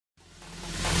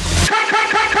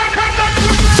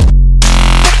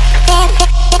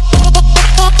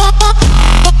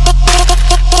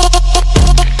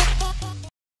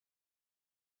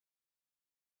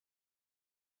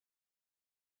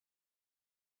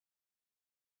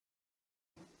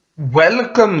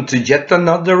Welcome to yet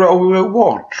another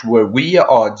Overwatch, where we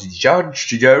are the judge,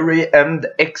 jury, and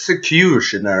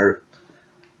executioner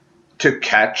to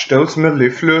catch those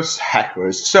mellifluous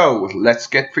hackers. So, let's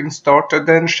get things started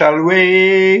then, shall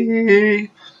we?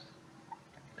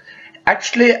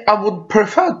 Actually, I would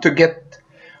prefer to get,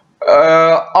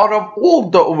 out of all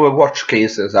the Overwatch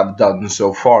cases I've done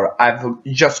so far, I've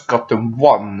just gotten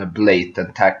one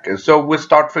blatant hacker. So we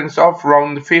start things off,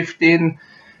 round 15,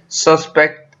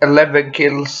 suspect 11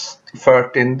 kills,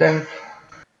 13 death.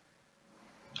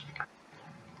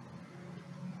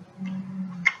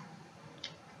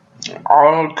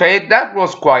 Okay, that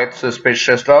was quite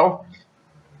suspicious though.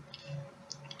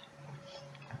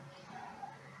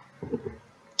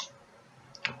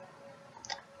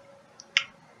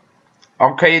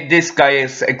 Okay, this guy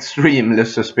is extremely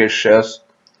suspicious.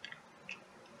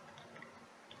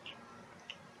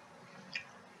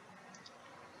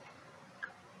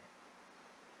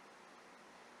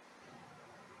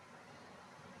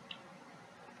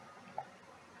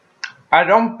 I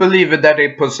don't believe that he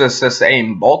possesses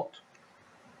aimbot.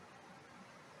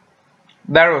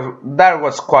 That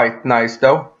was quite nice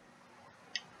though.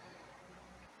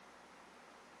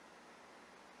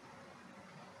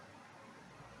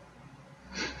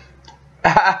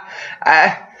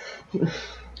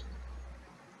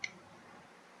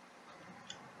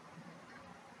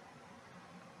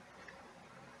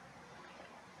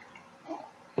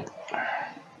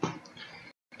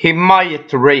 He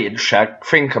might rage hack.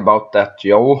 Think about that,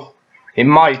 yo. He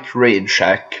might rage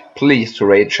hack. Please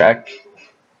rage hack.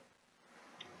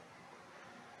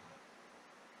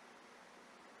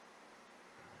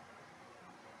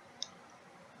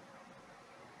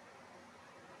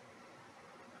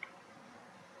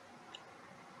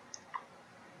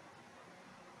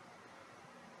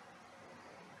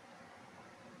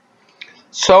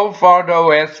 So far though,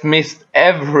 he has missed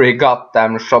every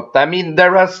goddamn shot. I mean,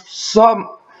 there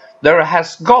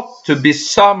has got to be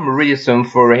some reason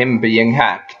for him being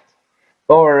hacked.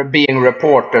 Or being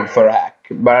reported for hack,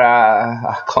 but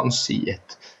I can't see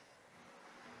it.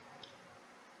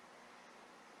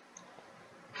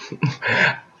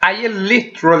 I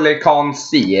literally can't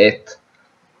see it.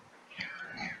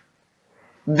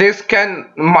 This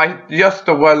might just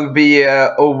as well be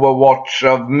an Overwatch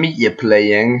of me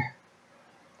playing.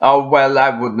 Oh well, I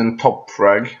wouldn't top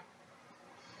frag.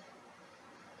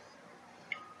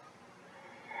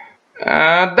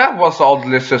 That was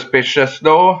oddly suspicious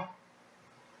though.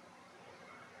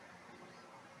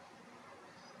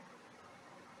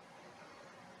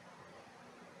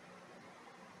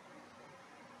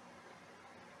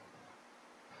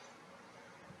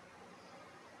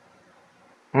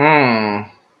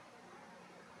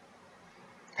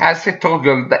 Has he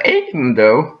toggled the aim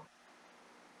though?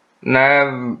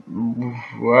 No,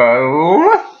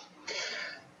 well,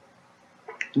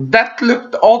 that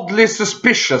looked oddly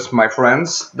suspicious, my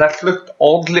friends. That looked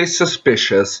oddly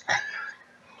suspicious.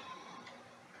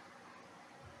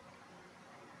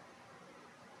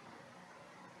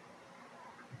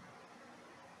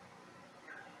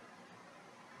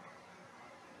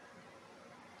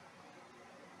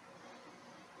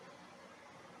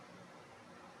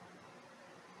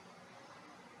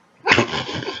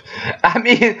 I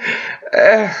mean,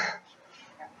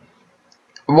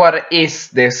 what is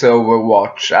this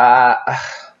Overwatch?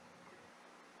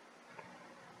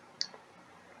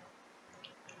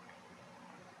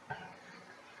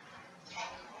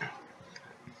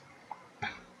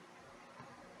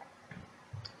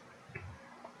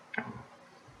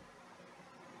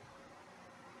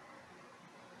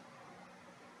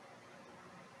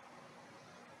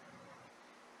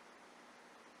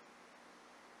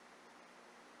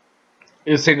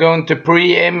 Is he going to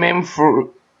pre-aim him for...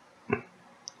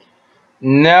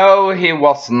 No, he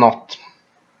was not.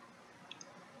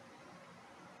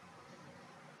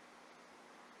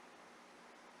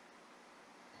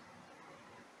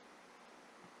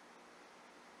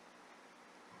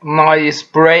 Nice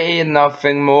spray,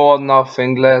 nothing more,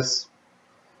 nothing less.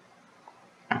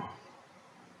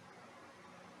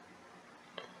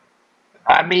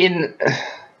 I mean,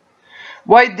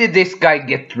 why did this guy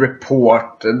get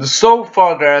reported? So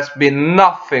far there has been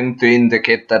nothing to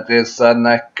indicate that it's an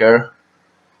hacker.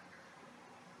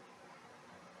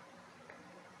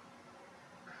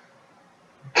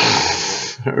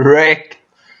 Wrecked.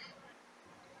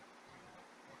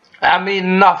 I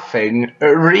mean, nothing.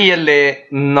 Really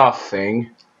nothing.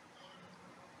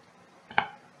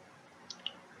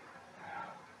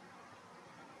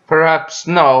 Perhaps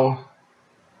no.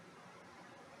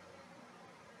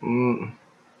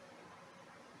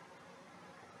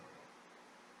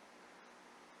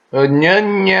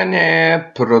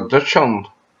 Production.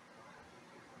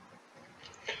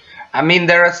 I mean,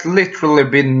 there has literally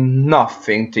been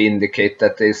nothing to indicate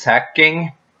that is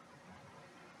hacking.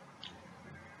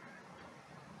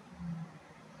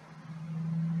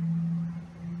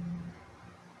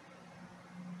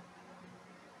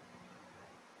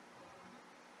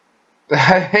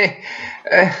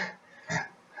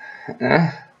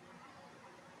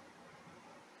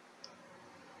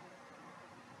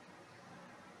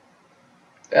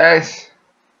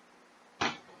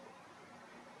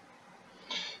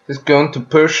 He's going to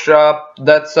push up.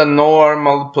 That's a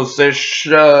normal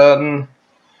position.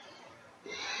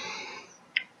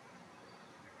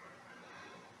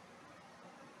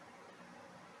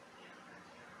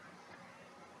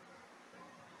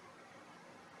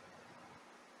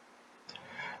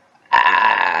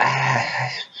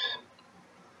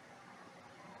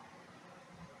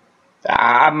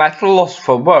 I'm at a loss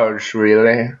for words,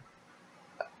 really.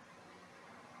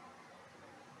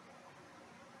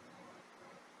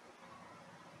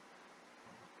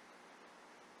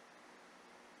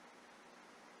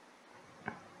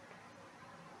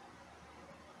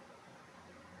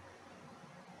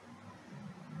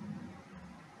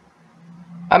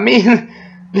 I mean,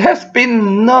 there's been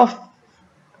enough.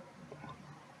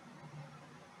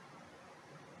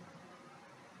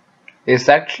 It's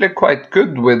actually quite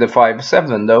good with the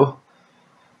 5-7 though.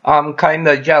 I'm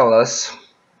kinda jealous.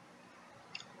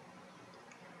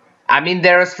 I mean,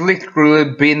 there's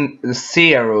literally been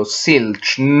zero,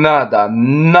 zilch, nada,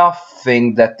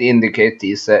 nothing that indicates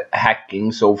he's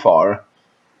hacking so far.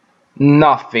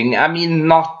 Nothing. I mean,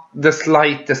 not the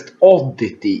slightest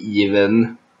oddity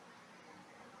even.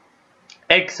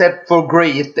 Except for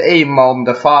great aim on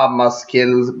the Fama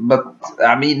skills, but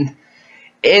I mean,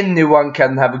 anyone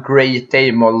can have a great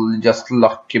aim or just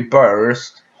lucky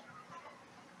burst.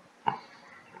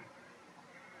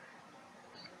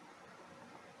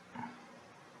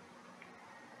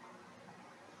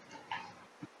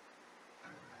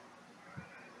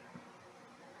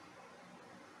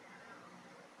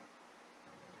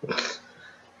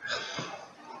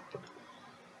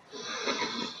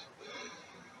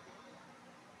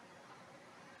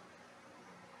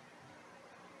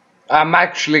 I'm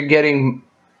actually getting...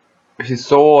 He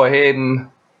saw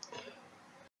him.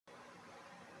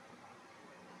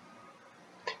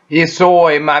 He saw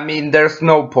him. I mean, there's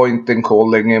no point in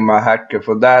calling him a hacker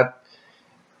for that.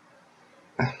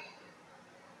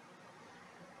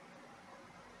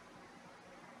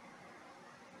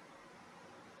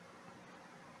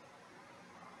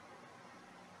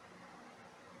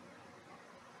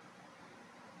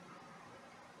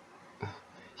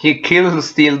 He kill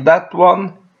steal that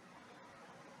one.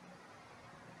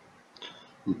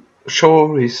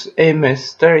 Sure, his aim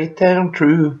is straight and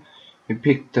true. He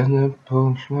picked an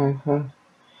punch like that.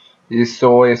 He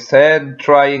saw his head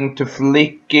trying to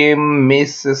flick him,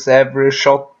 misses every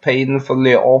shot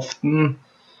painfully often.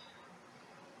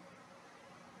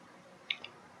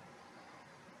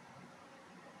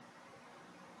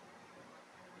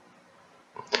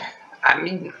 I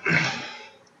mean,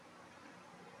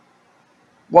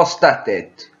 was that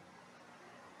it?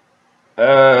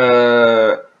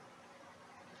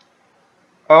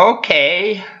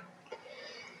 Okay.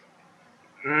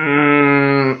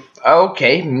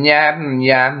 Okay,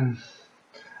 yeah.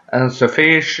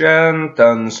 Insufficient.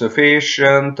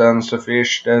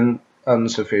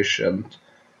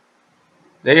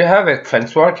 There you have it.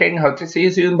 Thanks for watching. Hope to see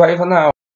you soon. Bye for now.